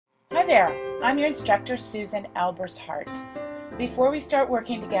Hi there, I'm your instructor, Susan Albershardt. Before we start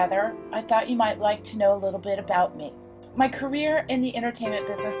working together, I thought you might like to know a little bit about me. My career in the entertainment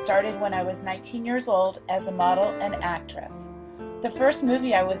business started when I was 19 years old as a model and actress. The first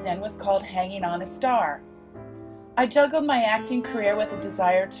movie I was in was called Hanging on a Star. I juggled my acting career with a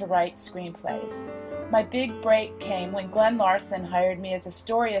desire to write screenplays. My big break came when Glenn Larson hired me as a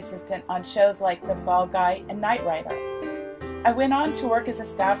story assistant on shows like The Fall Guy and Knight Rider. I went on to work as a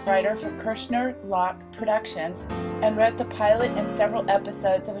staff writer for Kirshner Locke Productions and wrote the pilot and several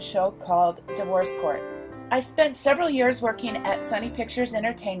episodes of a show called Divorce Court. I spent several years working at Sony Pictures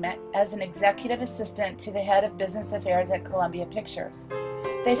Entertainment as an executive assistant to the head of business affairs at Columbia Pictures.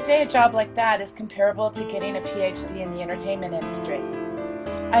 They say a job like that is comparable to getting a PhD in the entertainment industry.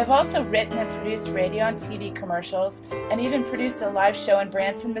 I've also written and produced radio and TV commercials and even produced a live show in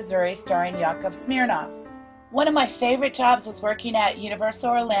Branson, Missouri starring Yakov Smirnoff. One of my favorite jobs was working at Universal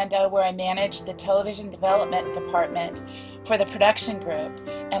Orlando, where I managed the television development department for the production group,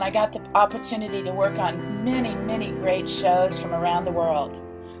 and I got the opportunity to work on many great shows from around the world.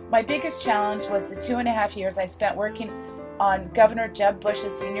 My biggest challenge was the 2.5 years I spent working on Governor Jeb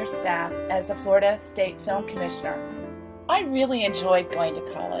Bush's senior staff as the Florida State Film Commissioner. I really enjoyed going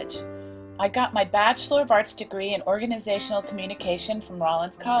to college. I got my Bachelor of Arts degree in Organizational Communication from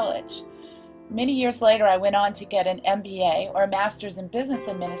Rollins College. Many years later, I went on to get an MBA, or a Master's in Business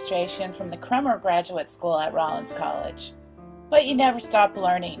Administration, from the Crummer Graduate School at Rollins College. But you never stop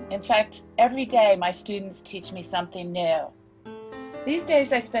learning. In fact, every day my students teach me something new. These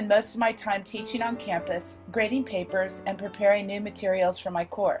days I spend most of my time teaching on campus, grading papers, and preparing new materials for my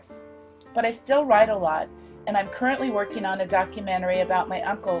course. But I still write a lot, and I'm currently working on a documentary about my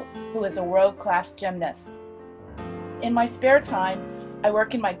uncle, who is a world-class gymnast. In my spare time, I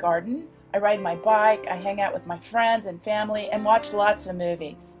work in my garden, I ride my bike, I hang out with my friends and family, and watch lots of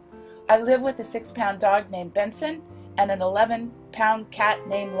movies. I live with a 6-pound dog named Benson and an 11-pound cat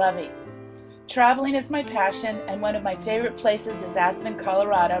named Lovey. Traveling is my passion, and one of my favorite places is Aspen,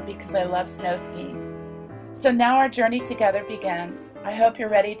 Colorado, because I love snow skiing. So now our journey together begins. I hope you're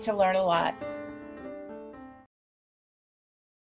ready to learn a lot.